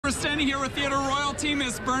We're standing here with theater royalty,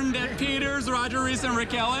 Miss Bernadette Peters, Roger Rees, and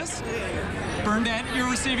Rick Elice. Bernadette,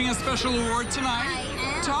 you're receiving a special award tonight.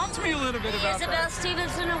 I am. Talk to me a little bit about Isabel that.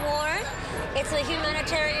 Stevenson Award. It's a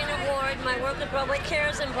humanitarian award. My work with Broadway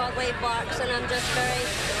Cares and Broadway Barks, and I'm just very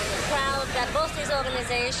proud that both these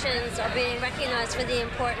organizations are being recognized for the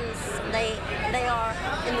importance they are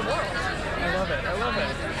in the world. I love it. I love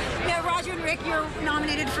it. Yeah, Roger and Rick, you're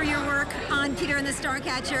nominated for your work on Peter and the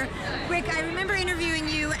Starcatcher. Rick, I remember interviewing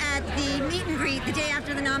you at the meet and greet the day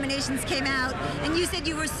after the nominations came out, and you said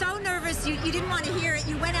you were so nervous you didn't want to hear it.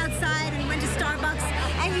 You went outside and you went to Starbucks,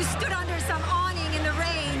 and you stood under some awning in the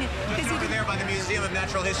rain. It's over there by the Museum of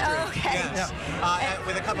Natural History. Oh, okay. Yes.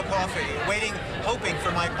 With a cup of coffee, waiting, hoping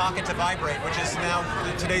for my pocket to vibrate, which is now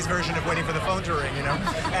today's version of waiting for the phone to ring, you know.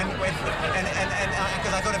 And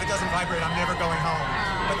because I thought if it doesn't vibrate, I'm never going home.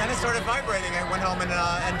 But then it started vibrating. I went home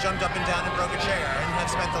and jumped up and down and broke a chair, and have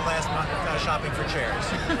spent the last month shopping for chairs.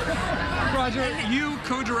 Roger, you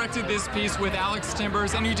co-directed this piece with Alex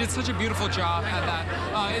Timbers, and you did such a beautiful job at that.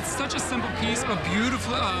 It's such a simple piece, but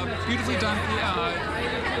beautifully done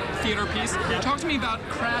theater piece. Talk to me about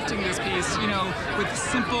crafting this piece, you know, with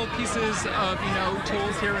simple pieces of, you know,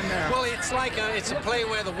 tools here and there. Well, it's like it's a play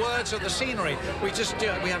where the words are the scenery. We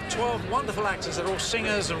have 12 wonderful actors that are all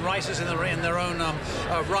singers and writers in their own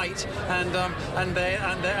right,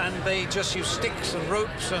 and they just use sticks and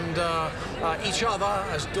ropes and each other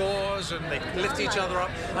as doors, and they lift each other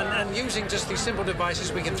up, and using just these simple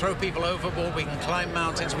devices, we can throw people overboard, we can climb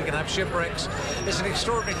mountains, we can have shipwrecks. It's an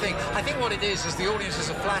extraordinary thing. I think what it is the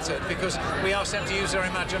audiences are flattered because we ask them to use their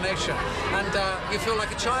imagination, and you feel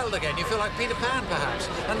like a child again. You feel like Peter Pan, perhaps,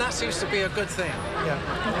 and that seems to be a good thing.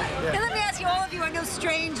 Now, let me ask you, all of you are no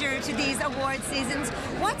stranger to these award seasons.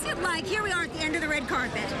 What's it like? Here we are at the end of the red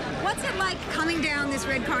carpet. What's it like coming down this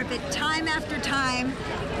red carpet time after time?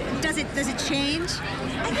 Does it change?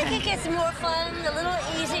 I think it gets more fun, a little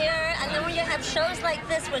easier, and then when you have shows like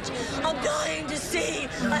this, which I'm dying to see,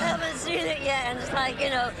 I haven't seen it yet, and it's like, you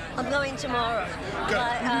know, I'm going tomorrow.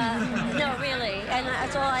 But, no, really, and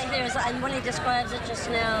that's all I hear is, and when he describes it just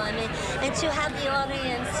now, I mean, and to have the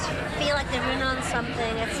audience feel like they're in on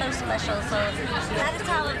something, it's so special, so that is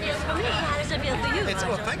how it feels for me. How does it feel for you,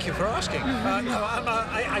 Well, thank you for asking. No,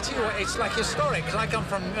 I tell you what, it's like historic, because I come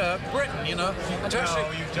from Britain, you know, and to actually...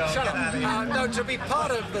 No, you don't. Shut up. No, to be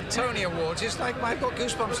part of the Tony Awards, it's like I've got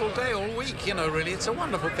goosebumps all day, all week, you know, really. It's a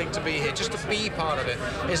wonderful thing to be here, just to be part of it.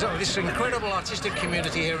 It's this incredible artistic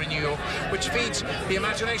community here in New York, which feeds the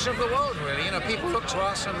imagination of the world, really. You know, people look to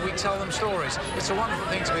us and we tell them stories. It's a wonderful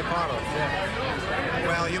thing to be part of. Yeah.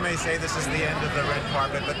 Well, you may say this is the end of the red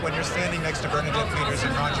carpet, but when you're standing next to Bernadette Peters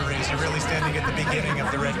and Roger Rees, you're really standing at the beginning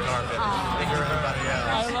of the red carpet. For everybody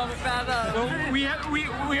else. I love it, bravo. Well, we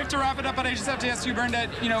have to wrap it up, but I just have to ask you, Bernadette,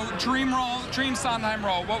 you know, dream Sondheim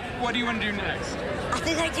role. What do you want to do next? I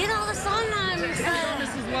think I did all the Sondheims.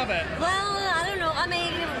 Mrs. Lovett. Well, I don't know. I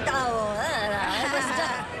mean,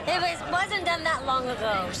 it wasn't done that long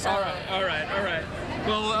ago. So. All right.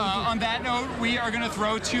 Well, on that note, we are going to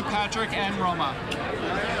throw to Patrick and Roma.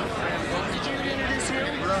 Did you introduce you?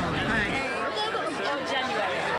 All right.